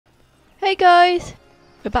Hey guys,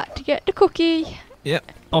 we're back to get the cookie.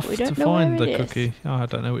 Yep, off to find the cookie. Oh, I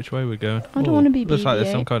don't know which way we're going. I don't want to be Looks like there's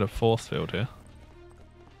BB-8. some kind of force field here.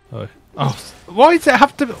 Oh, why does it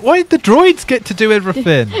have to? Why did the droids get to do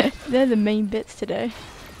everything? They're the main bits today.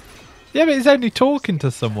 Yeah, but he's only talking to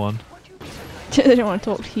someone. They don't want to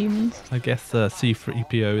talk to humans. I guess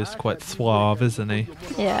C-3PO is quite suave, isn't he?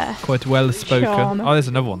 Yeah. Quite well spoken. Charmer. Oh, there's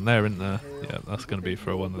another one there, isn't there? Yeah, that's going to be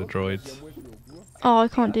for one of the droids. Oh, I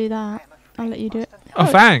can't do that. I'll let you do it. Oh,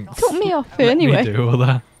 thanks. Took me off it Let anyway. me do all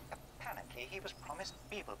that. Apparently he was promised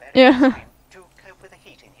beetleberries Yeah. to cope with the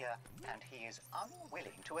heat in here, and he is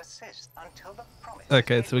unwilling to assist until the promise.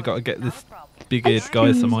 Okay, so we got to get this big-eared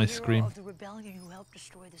guy some ice cream.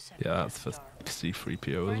 Yeah, that's for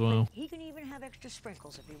C-3PO as well. He can even have extra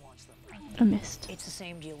sprinkles if he wants them. I missed. It's the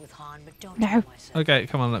same deal with Han, but don't No. tell myself. Okay,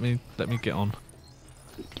 come on, let me get on.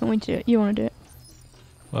 Do you want me to do it? You want to do it?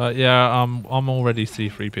 Well, yeah, I'm already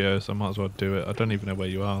C-3PO, so I might as well do it. I don't even know where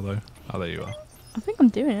you are, though. Oh, there you are. I think I'm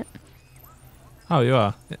doing it. Oh, you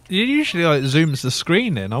are. You usually like zooms the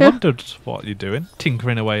screen in. I wondered what you're doing,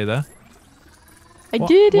 tinkering away there. I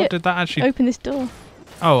did it. What did that actually? Open this door.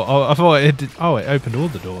 Oh, I thought it did. Oh, it opened all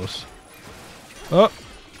the doors. Oh,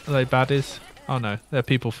 are they baddies? Oh no, they're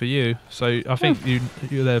people for you. So I think you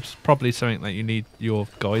there's probably something that you need your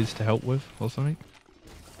guys to help with or something.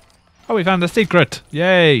 Oh, we found a secret!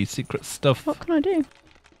 Yay, secret stuff. What can I do?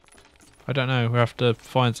 I don't know. We have to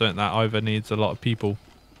find something that either needs a lot of people.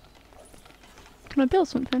 Can I build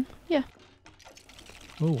something? Yeah.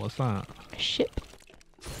 Oh, what's that? A ship.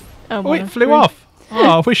 Oh, Oh, it flew off. Oh,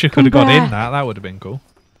 I wish I could have got in that. That would have been cool.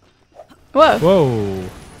 Whoa. Whoa,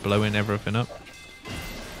 blowing everything up.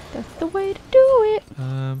 That's the way to do it.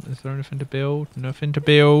 Is there anything to build? Nothing to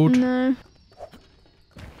build. No.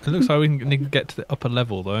 It looks like we can get to the upper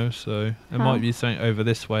level though, so there How? might be something over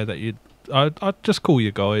this way that you'd. I'd just call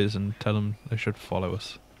you guys and tell them they should follow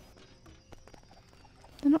us.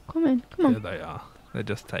 They're not coming. Come on. Yeah, they are. They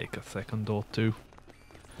just take a second or two.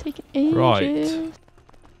 Taking ages. Right.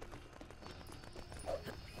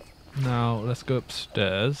 Now let's go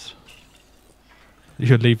upstairs.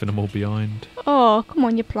 You're leaving them all behind. Oh, come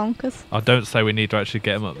on, you plonkers. I don't say we need to actually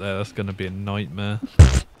get them up there. That's going to be a nightmare.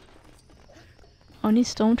 I need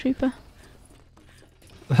Stormtrooper.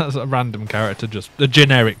 That's a random character, just a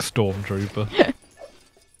generic stormtrooper.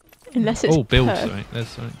 Unless it's Oh, build Poe. something. There's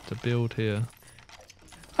something to build here.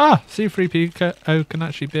 Ah, C-3PO can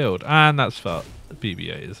actually build, and that's for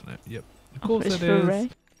BB-8, isn't it? Yep. Of course it's it for is. Rey.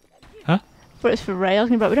 Huh? But it's for Rey. I was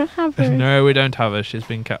gonna be like, we don't have her. No, we don't have her. She's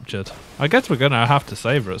been captured. I guess we're gonna have to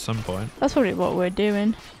save her at some point. That's probably what we're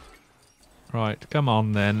doing. Right, come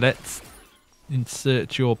on then. Let's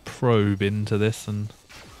insert your probe into this and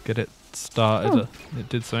get it started. Oh. It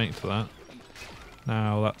did something to that.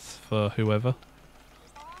 Now that's for whoever.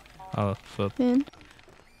 For Then.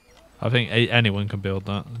 I think anyone can build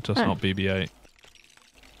that, just Oh. not BB-8.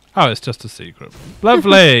 Oh, it's just a secret.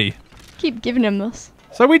 Lovely. Keep giving him this.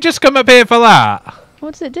 So we just come up here for that?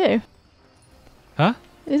 What does it do? Huh?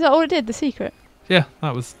 Is that all it did? The secret? Yeah,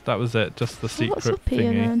 that was it. Just the secret what's up here,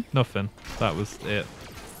 thingy. then? Nothing. That was it.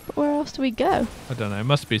 But where else do we go? I don't know. It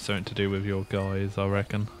must be something to do with your guys, I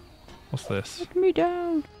reckon. What's this? Put me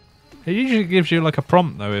down. It usually gives you like a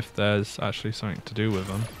prompt though if there's actually something to do with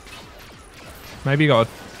them. Maybe you gotta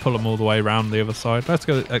pull them all the way around the other side. Let's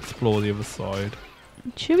go explore the other side.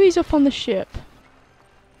 Chewie's up on the ship.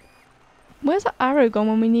 Where's that arrow gone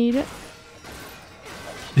when we need it?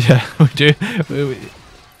 Yeah, we do.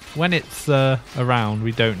 When it's around,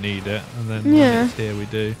 we don't need it, and then when Yeah. it's here, we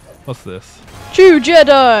do. What's this? Chew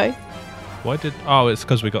Jedi! Why did? Oh, it's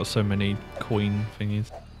because we got so many coin thingies.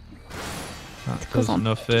 That Because does I'm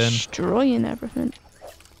nothing. destroying everything.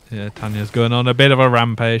 Yeah, Tanya's going on a bit of a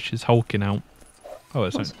rampage. She's hulking out. Oh,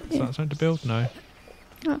 is that What's here? something to build? No. I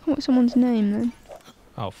can't with someone's name then.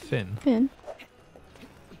 Oh, Finn. Finn.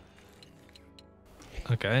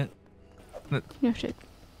 Okay. You have to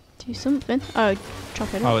do something. Oh,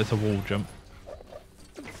 chop it Oh, up. it's a wall jump.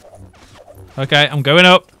 Okay, I'm going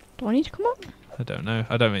up. Do I need to come up? I don't know.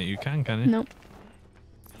 I don't think you can you? Nope.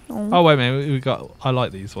 Oh, wait a minute. We got. I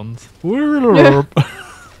like these ones. Oh, you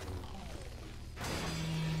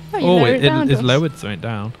Oh, lowered it down to it's us. lowered something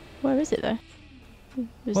down. Where is it though?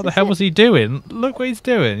 What the hell was he doing? Look what he's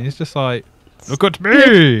doing. He's just like, look at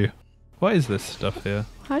me. What is this stuff here?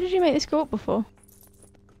 How did you make this go up before?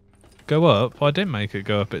 Go up? Well, I didn't make it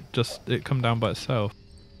go up. It come down by itself.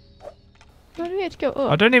 How do we have to go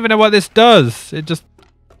up? I don't even know what this does. It just.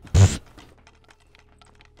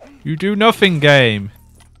 You do nothing, game.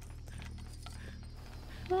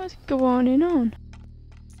 What's going on?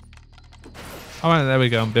 Oh, right, there we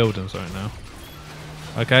go. I'm building something now.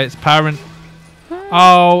 Okay, it's parent.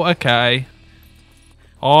 Oh, okay.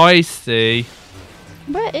 I see.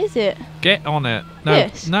 Where is it? Get on it. No,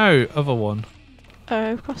 This? no, other one.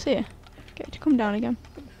 Oh, across here. Get it to come down again.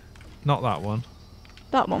 Not that one.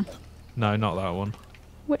 That one. No, not that one.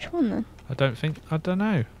 Which one then? I don't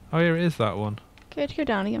know. Oh, here it is, that one. Get it to go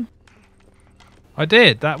down again. I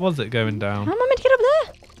did. That was it going down. How am I meant to get up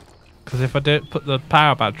there? Because if I do put the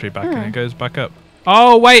power battery back in, it goes back up.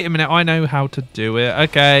 Oh, wait a minute. I know how to do it.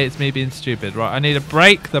 Okay, it's me being stupid. Right, I need to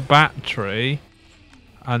break the battery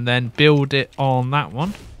and then build it on that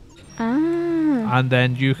one. Ah. And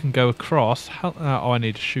then you can go across. Oh, I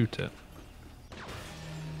need to shoot it.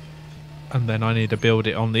 And then I need to build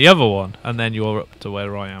it on the other one. And then you're up to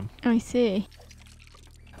where I am. I see.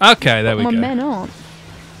 Okay, there we My go. men aren't.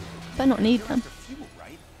 Better not need them.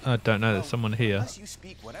 I don't know. There's someone here.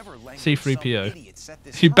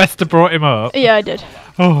 C3PO. You best have brought him up. Yeah, I did.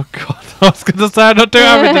 Oh, God. I was going to say I'm not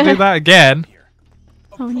having to do that again.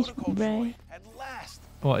 Oh, I need to Ray.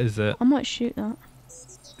 What is it? I might shoot that.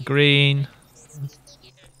 Green.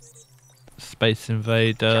 Space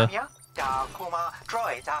Invader.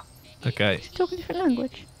 Okay. Talk a different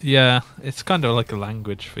language. Yeah, it's kind of like a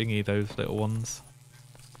language thingy, those little ones.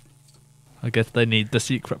 I guess they need the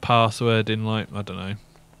secret password in, like, I don't know,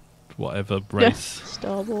 whatever race.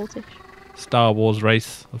 Star Wars-ish. Star Wars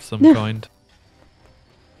race of some kind.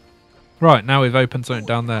 Right, now we've opened something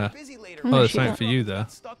down there. I'm Oh, gonna there's shoot something that. for you there.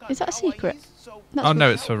 Is that a secret? That's Oh, no,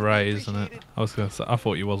 what- it's for Ray, isn't it? I was gonna say, I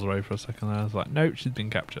thought you was Ray for a second there. I was like, no, she's been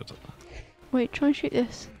captured. Wait, try and shoot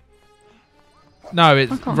this. No,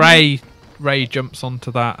 it's I can't Ray. Ray jumps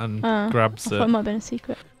onto that and grabs I thought it it. might have been a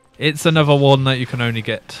secret. It's another one that you can only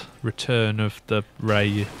get Return of the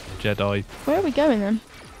Ray Jedi. Where are we going then?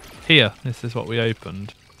 Here, this is what we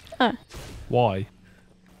opened. Oh. Why?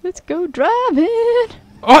 Let's go driving!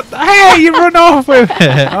 Oh, hey, you run off with it!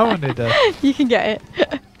 I wanted to. You can get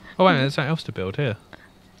it. Oh, wait a minute, there's something else to build here.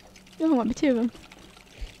 Oh, there might be two of them.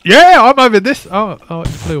 Yeah, I'm over this. Oh, it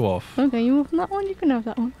flew off. Okay, you want that one? You can have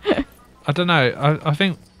that one. I don't know. I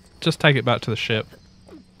think just take it back to the ship.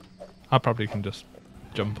 I probably can just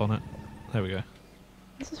jump on it. There we go.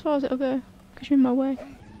 That's as far as it'll go, because you're in my way.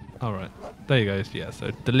 Alright. There you go. Yeah,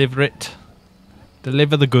 so deliver it.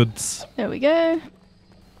 Deliver the goods. There we go.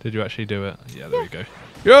 Did you actually do it? Yeah, there we go.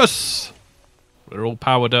 Yes! We're all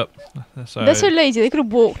powered up. So, They're so lazy, they could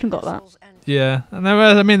have walked and got that. yeah, and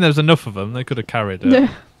there's enough of them. They could have carried it. No.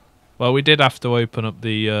 Well, we did have to open up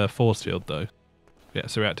the force field, though. Yeah,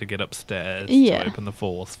 so we had to get upstairs Yeah. to open the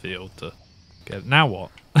force field to get it. Now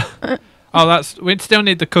what? Oh, we still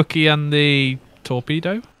need the cookie and the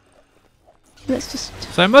torpedo. Let's just...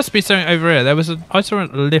 So there must be something over here. I saw a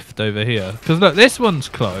lift over here. Because look, this one's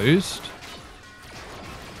closed.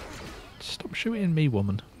 Stop shooting me,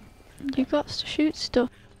 woman. You got to shoot stuff.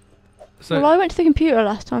 So Well, I went to the computer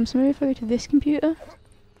last time, so maybe if I go to this computer...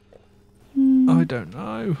 I don't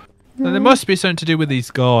know. No, there must be something to do with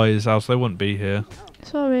these guys, else they wouldn't be here.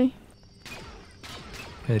 Sorry.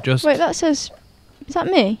 Yeah, just Wait, that says... Is that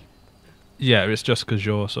me? yeah, it's just because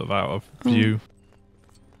you're sort of out of view.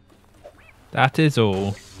 That is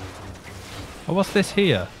all. Oh, what's this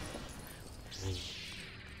here?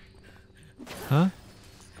 Huh?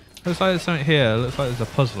 Looks like there's something here. Looks like there's a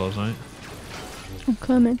puzzle or something. I'm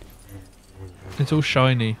coming. It's all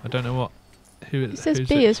shiny. I don't know what. It says who's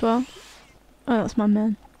B it? as well. Oh, that's my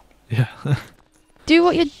man. Yeah. Do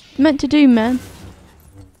what you're meant to do, man.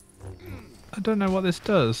 I don't know what this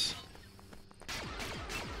does.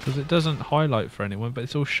 Because it doesn't highlight for anyone, but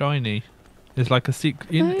it's all shiny. It's like a secret.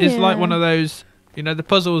 It's like one yeah. of those, the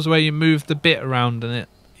puzzles where you move the bit around and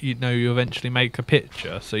you eventually make a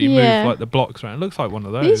picture. So you Yeah. move like the blocks around. It looks like one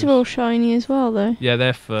of those. These are all shiny as well, though. Yeah,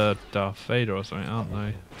 they're for Darth Vader or something, aren't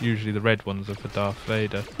they? Usually the red ones are for Darth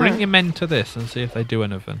Vader. Bring Right. your men to this and see if they do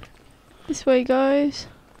anything. This way, guys.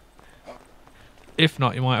 If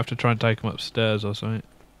not, you might have to try and take them upstairs or something.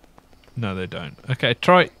 No, they don't. Okay,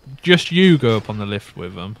 just you go up on the lift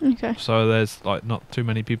with them. Okay. So there's like not too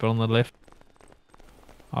many people on the lift.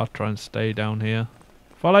 I'll try and stay down here.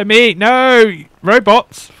 Follow me! No!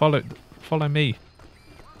 Robots! Follow me.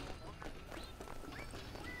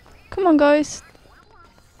 Come on, guys.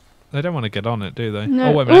 They don't want to get on it, do they? No.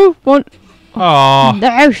 Oh, wait a minute. Ooh, one. Oh.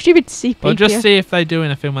 No, stupid CP. Well, just see if they do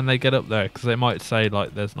anything when they get up there, because they might say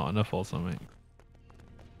like there's not enough or something.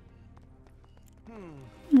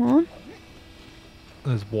 Come on.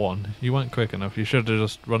 There's one. You weren't quick enough. You should have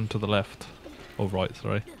just run to the left. Or right,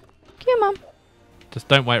 sorry. Come on. Just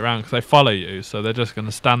don't wait around, because they follow you, so they're just going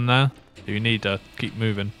to stand there. You need to keep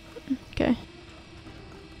moving. Okay.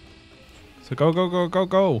 So go, go, go, go,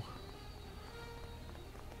 go.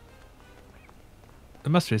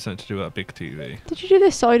 There must be something to do with that big TV. Did you do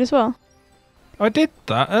this side as well? I did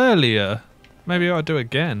that earlier. Maybe I'll do it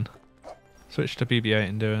again. Switch to BB-8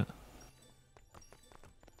 and do it.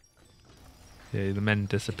 Yeah, the men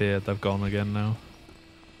disappeared. They've gone again now.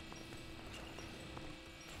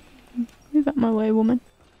 Move out my way, woman.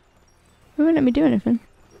 You won't let me do anything.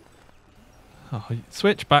 Oh,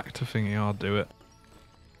 switch back to thingy. I'll do it.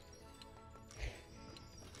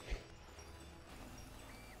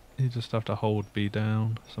 You just have to hold B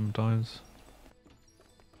down sometimes.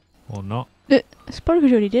 Or not. It's probably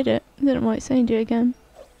because you already did it. I didn't know why it's saying do it again.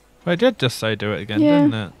 Well, it did just say do it again, Yeah.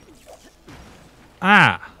 didn't it?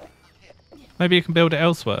 Ah! Maybe you can build it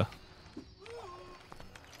elsewhere.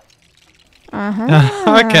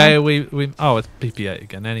 Uh-huh. Okay, we oh, it's BB-8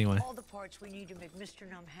 again anyway. All the parts we need to make Mr.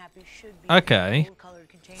 Numb happy should be Okay. in the gold-colored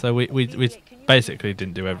container. So we BB-8, can you basically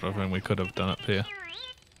didn't do everything we could have done up here.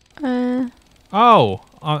 Uh, Oh,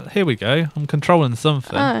 here we go. I'm controlling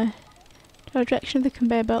something. oh. The direction of the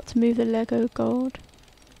conveyor belt to move the Lego gold.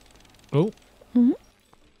 Oh. Mhm.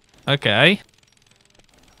 Okay.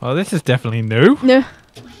 Well, this is definitely new. No.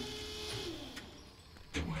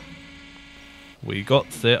 We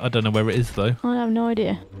got it. I don't know where it is though. I have no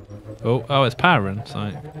idea. Oh, it's powering.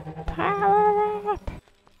 So Power up.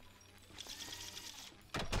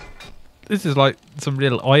 this is like some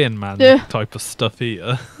real Iron Man Yeah. type of stuff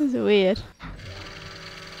here. This is weird.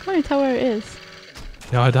 Can't even tell where it is.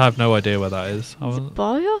 Yeah, I have no idea where that is. Is it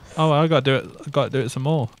BIOS? Oh, I gotta do it. I gotta do it some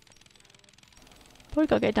more. Probably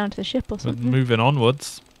gotta get down to the ship or But something. moving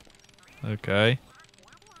onwards. Okay.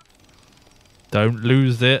 Don't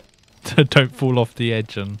lose it. Don't fall off the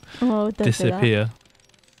edge and Oh, don't say that. disappear.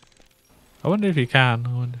 I wonder if you can.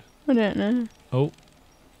 I wonder. I don't know. Oh.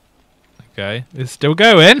 Okay. It's still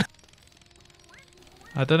going.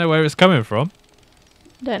 I don't know where it's coming from.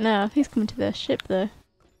 I don't know. I think it's coming to the ship though.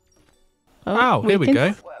 Oh, here we can- go.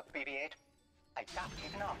 Good work, BB-8. I doubt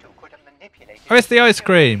even R2 could have manipulated. Oh, it's the ice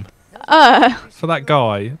cream Ah! for that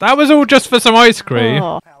guy. That was all just for some ice cream.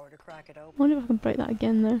 Oh. power to crack it open. I wonder if I can break that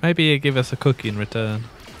again though. Maybe he'll give us a cookie in return.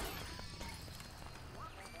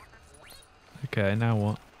 Okay, now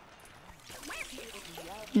what?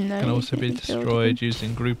 No. Can also be you can build destroyed it.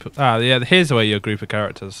 using group of... Ah, yeah, here's where your group of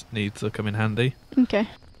characters need to come in handy. Okay.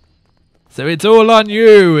 So it's all on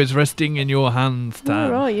you. It's resting in your hands, Where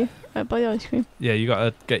Dan. are you? By the ice cream. Yeah, you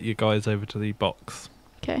gotta get your guys over to the box.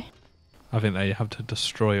 Okay. I think they have to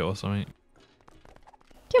destroy it or something.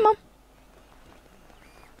 Come on.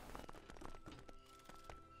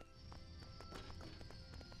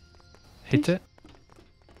 Hit it.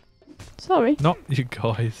 Sorry. Not you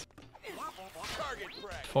guys.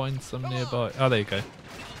 Find some nearby. Oh, there you go.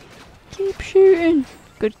 Keep shooting.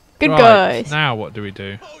 Good. Good Right, guys. now what do we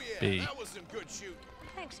do? B.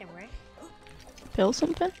 Thanks, Emery. Build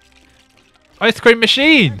something. Ice cream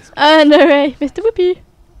machine! No way, Mr. Whippy.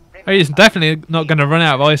 Oh, he's definitely not going to run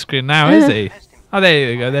out of ice cream now, is he? Oh,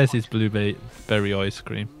 there you go. There's his blueberry ice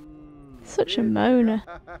cream. Such a moaner.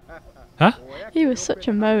 Huh? He was such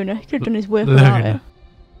a moaner. He could have done his work without Loner. him.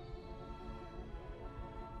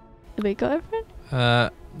 Have we got everything?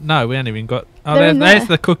 No, we ain't even got... Oh, They're in there's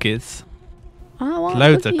there. the cookies. I want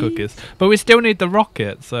Loads of cookies. But we still need the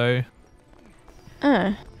rocket, so...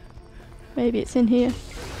 Oh. Maybe it's in here.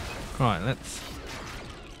 Right, let's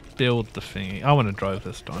build the thingy. I want to drive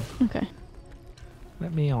this time. Okay.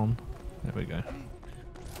 Let me on. There we go.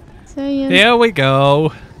 So Here we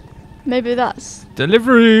go. maybe that's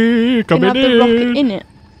Delivery can coming have the rocket in it.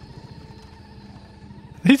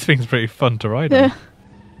 These things are pretty fun to ride on. Yeah.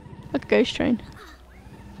 Like a ghost train.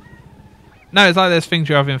 No, it's like there's things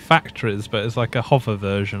you have in factories, but it's like a hover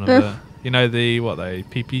version of it. You know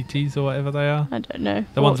PPTs or whatever they are? I don't know.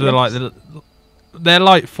 The ones that are like they're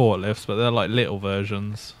like forklifts, but they're like little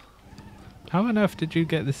versions. How on earth did you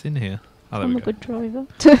get this in here? Oh, there I'm we a go. good driver.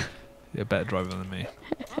 You're a better driver than me.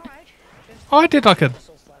 Oh, I did like a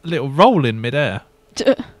little roll in midair.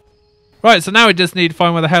 Right, so now we just need to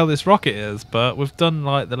find where the hell this rocket is, but we've done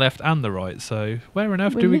like the left and the right, so where on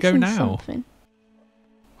earth do we go now? Something.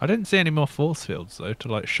 I didn't see any more force fields though to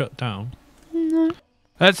like shut down. No.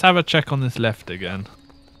 Let's have a check on this left again.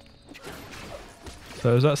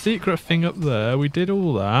 So there's that secret thing up there. We did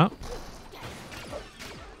all that.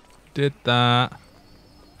 Did that.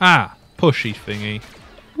 Ah, pushy thingy.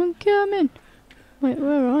 I'm coming. Wait,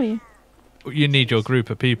 where are you? You need your group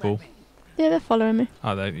of people. Yeah, they're following me.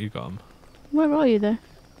 Oh, there you got them. Where are you though?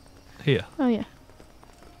 Here. Oh yeah.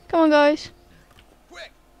 Come on, guys.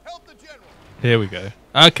 Here we go.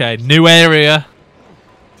 Okay, new area.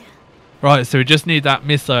 Right, so we just need that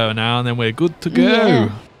missile now, and then we're good to go.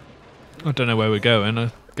 Yeah. I don't know where we're going.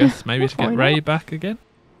 I guess maybe We'll to get find Ray out. back again.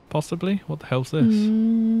 Possibly. What the hell's this?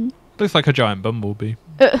 Mm. Looks like a giant bumblebee.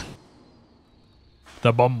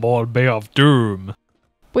 The bumblebee of doom.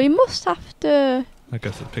 We must have to I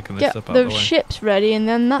guess it's picking this get up out of the the way. ships ready, and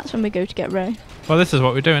then that's when we go to get Ray. Well, this is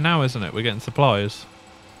what we're doing now, isn't it? We're getting supplies.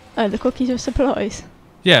 Oh, the cookies are supplies.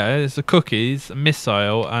 Yeah, it's the cookies, a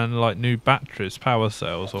missile, and like new batteries, power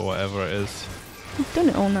cells, or whatever it is. We've done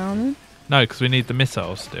it all now, then. No, because we need the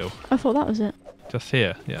missiles still. I thought that was it. Just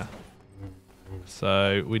here, yeah.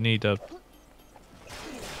 So we need a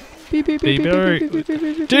Beep, beep, beep, beep, Teamwork. beep, beep, beep,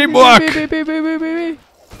 beep, beep, Teamwork. beep, beep, beep, beep, beep, beep.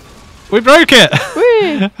 We broke it!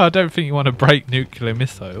 Whee! I don't think you want to break nuclear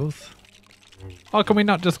missiles. Oh, can we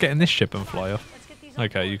not just get in this ship and fly off? Let's get these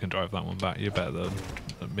Okay, you can drive that one back. You're better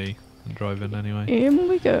than me and driving anyway. Here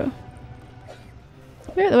we go.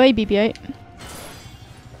 We're at the way, BB-8.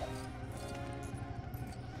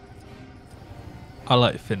 I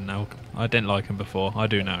like Finn now. I didn't like him before. I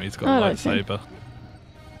do now. He's got I a like Finn. lightsaber.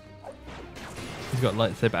 He's got a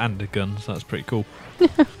lightsaber and a gun, so that's pretty cool.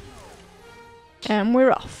 And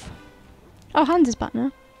we're off. Oh, Hans is back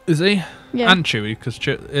now. Is he? Yeah. And Chewie, because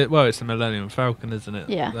well, it's the Millennium Falcon, isn't it?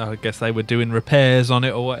 Yeah. I guess they were doing repairs on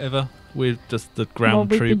it or whatever. We're just the ground well,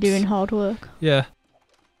 we've troops. been doing hard work. Yeah.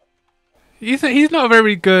 You think he's not a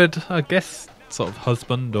very good, I guess, sort of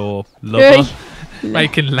husband or lover,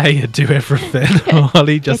 making Leia do everything while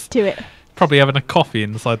he just Let's do it. probably having a coffee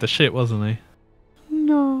inside the ship, wasn't he?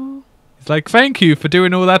 No. He's like, "Thank you for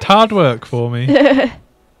doing all that hard work for me."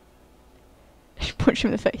 Punch him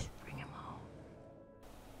in the face. Bring him home.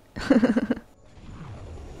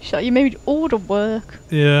 She's like, you made all the work.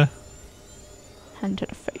 Yeah. Hand to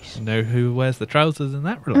the face. You know who wears the trousers in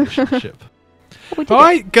that relationship? We did it.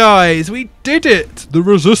 Right, guys, we did it. The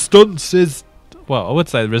resistance is, well, I would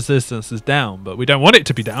say the resistance is down, but we don't want it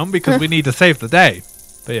to be down because we need to save the day.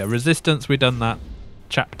 But yeah, resistance, we done that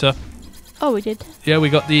chapter. Oh, we did. Yeah, we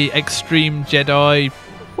got the extreme Jedi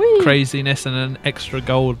Whee! craziness and an extra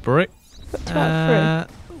gold brick. Got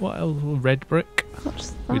 12 What else? Red brick. through.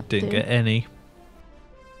 What's that We didn't do? get any.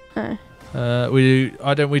 Oh. We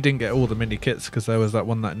didn't get all the mini kits because there was that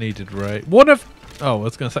one that needed Ray. I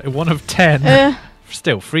was gonna say 1 of 10.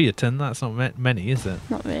 Still 3 of 10. That's not many, is it?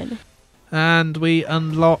 Not really. And we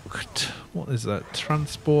unlocked, what is that?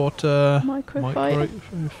 Transporter. Microfighter.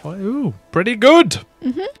 Ooh, pretty good.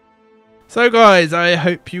 Mhm. So guys, I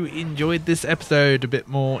hope you enjoyed this episode. A bit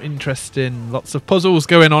more interesting. Lots of puzzles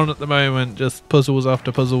going on at the moment. Just puzzles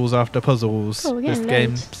after puzzles after puzzles. Oh, we're This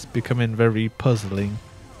getting loads. game's becoming very puzzling.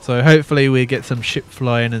 So hopefully we get some ship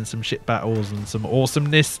flying and some ship battles and some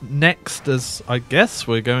awesomeness next, as I guess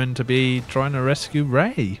we're going to be trying to rescue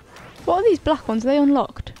Rey. What are these black ones? Are they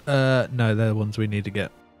unlocked? No, they're the ones we need to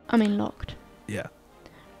get. I mean locked. Yeah.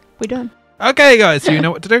 We're done. Okay guys, so you know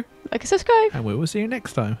what to do. Like and subscribe. And we will see you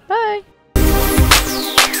next time. Bye.